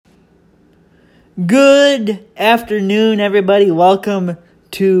Good afternoon, everybody. Welcome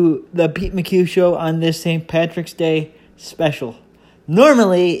to the Pete McHugh Show on this St. Patrick's Day special.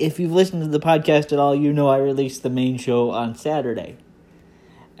 Normally, if you've listened to the podcast at all, you know I release the main show on Saturday.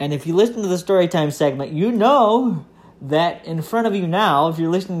 And if you listen to the Storytime segment, you know that in front of you now, if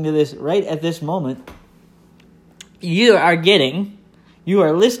you're listening to this right at this moment, you are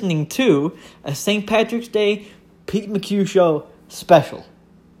listening to a St. Patrick's Day Pete McHugh Show special.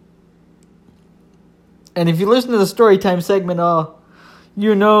 And if you listen to the Storytime segment,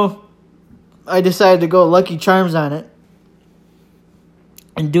 you know I decided to go Lucky Charms on it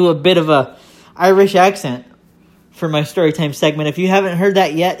and do a bit of a Irish accent for my Storytime segment. If you haven't heard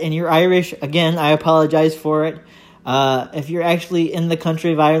that yet and you're Irish, again, I apologize for it. If you're actually in the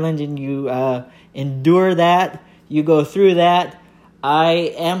country of Ireland and you endure that, you go through that.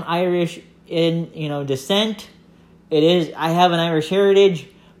 I am Irish in, descent. I have an Irish heritage,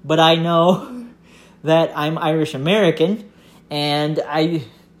 but I know that I'm Irish American, and though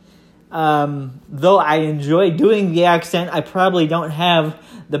I enjoy doing the accent, I probably don't have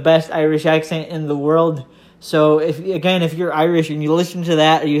the best Irish accent in the world. So if you're Irish and you listen to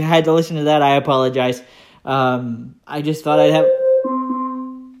that, or you had to listen to that, I apologize. I just thought I'd have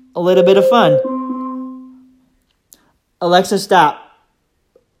a little bit of fun. Alexa, stop.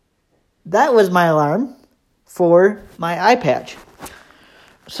 That was my alarm for my eye patch.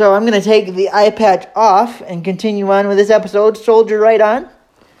 So I'm going to take the eye patch off and continue on with this episode. Soldier right on.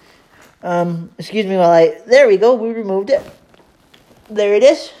 Excuse me there we go. We removed it. There it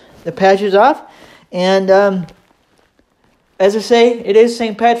is. The patch is off. And as I say, it is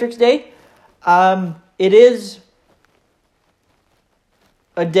St. Patrick's Day. It is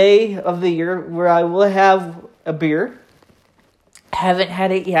a day of the year where I will have a beer. Haven't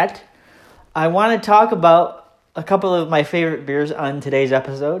had it yet. I want to talk about a couple of my favorite beers on today's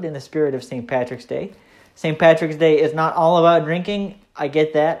episode in the spirit of St. Patrick's Day. St. Patrick's Day is not all about drinking. I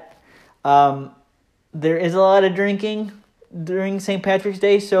get that. There is a lot of drinking during St. Patrick's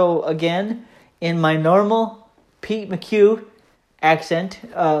Day. So again, in my normal Pete McHugh accent,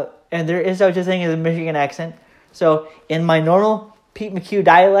 and there is such a thing as a Michigan accent. So in my normal Pete McHugh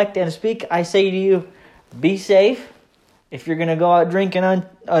dialect and speak, I say to you, be safe. If you're going to go out drinking on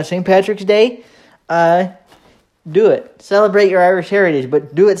St. Patrick's Day, do it. Celebrate your Irish heritage,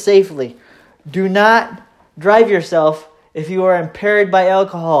 but do it safely. Do not drive yourself if you are impaired by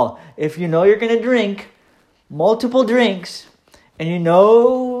alcohol. If you know you're going to drink multiple drinks and you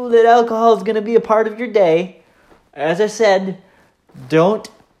know that alcohol is going to be a part of your day, as I said, don't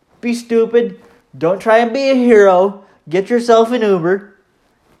be stupid. Don't try and be a hero. Get yourself an Uber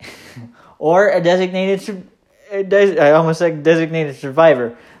or a designated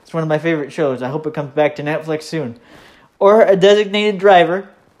survivor. It's one of my favorite shows. I hope it comes back to Netflix soon. Or a designated driver.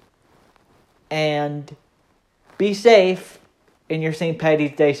 And be safe in your St.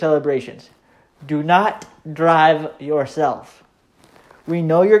 Paddy's Day celebrations. Do not drive yourself. We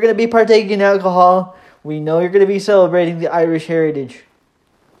know you're going to be partaking in alcohol. We know you're going to be celebrating the Irish heritage.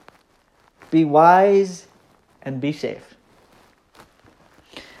 Be wise and be safe.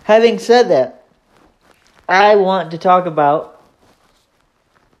 Having said that, I want to talk about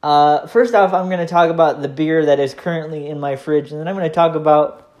first off, I'm going to talk about the beer that is currently in my fridge, and then I'm going to talk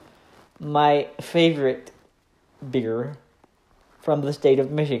about my favorite beer from the state of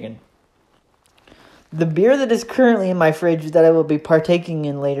Michigan. The beer that is currently in my fridge that I will be partaking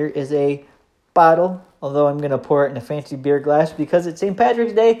in later is a bottle, although I'm going to pour it in a fancy beer glass because it's St.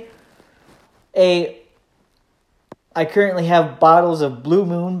 Patrick's Day. I currently have bottles of Blue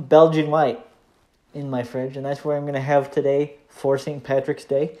Moon Belgian White in my fridge, and that's what I'm going to have today for St. Patrick's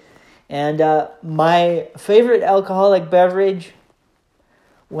Day. And my favorite alcoholic beverage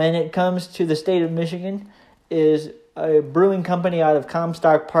when it comes to the state of Michigan is a brewing company out of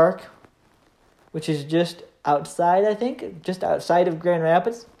Comstock Park, which is just outside of Grand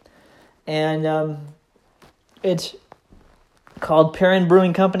Rapids. And it's called Perrin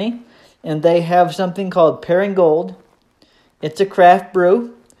Brewing Company, and they have something called Perrin Gold. It's a craft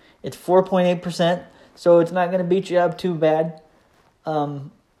brew. It's 4.8%, so it's not going to beat you up too bad.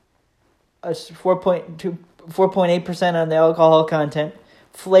 4.8% on the alcohol content.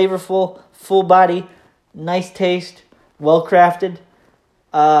 Flavorful, full body, nice taste, well crafted.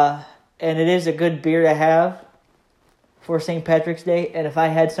 And it is a good beer to have for St. Patrick's Day. And if I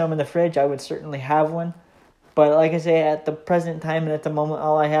had some in the fridge, I would certainly have one. But like I say, at the present time and at the moment,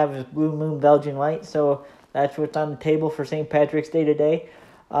 all I have is Blue Moon Belgian White. So that's what's on the table for St. Patrick's Day today.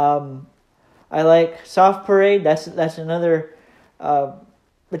 I like Soft Parade. That's another.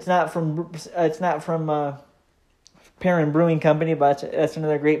 It's not from Perrin Brewing Company, but that's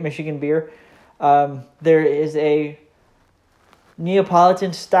another great Michigan beer. There is a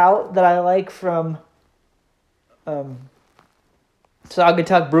Neapolitan stout that I like from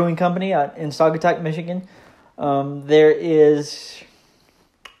Saugatuck Brewing Company in Saugatuck, Michigan. There is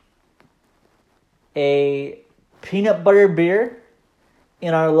a peanut butter beer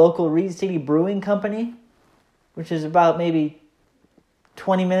in our local Reed City Brewing Company, which is about maybe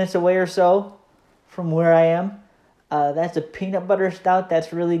 20 minutes away or so from where I am. That's a peanut butter stout.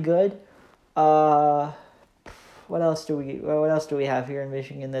 That's really good. What else do we have here in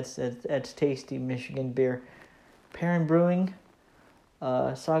Michigan that's tasty Michigan beer? Perrin Brewing,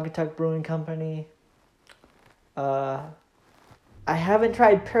 Saugatuck Brewing Company. I haven't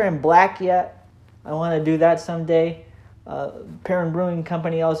tried Perrin Black yet. I want to do that someday. Perrin Brewing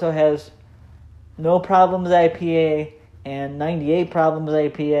Company also has No Problems IPA and 98 Problems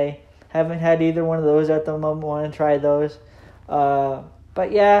IPA. Haven't had either one of those at the moment. Want to try those.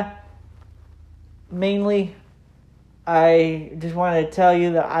 But yeah, mainly I just want to tell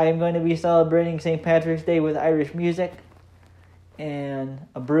you that I'm going to be celebrating St. Patrick's Day with Irish music and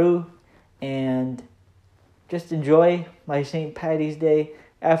a brew, and just enjoy my St. Patty's Day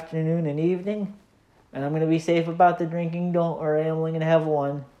afternoon and evening. And I'm going to be safe about the drinking. I'm only going to have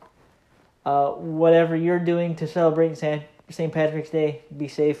one. Whatever you're doing to celebrate St. Patrick's Day, be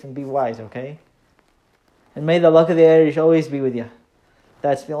safe and be wise, okay? And may the luck of the Irish always be with you.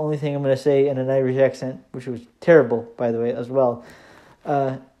 That's the only thing I'm going to say in an Irish accent, which was terrible, by the way, as well,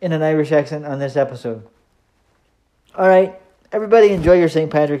 in an Irish accent on this episode. All right, everybody enjoy your St.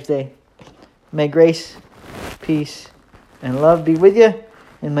 Patrick's Day. May grace, peace, and love be with you,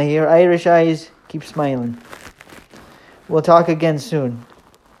 and may your Irish eyes keep smiling. We'll talk again soon.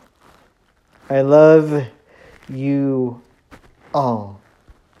 I love you all.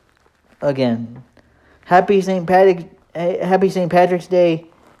 Again, happy St. Patrick's Day,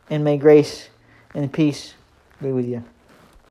 and may grace and peace be with you.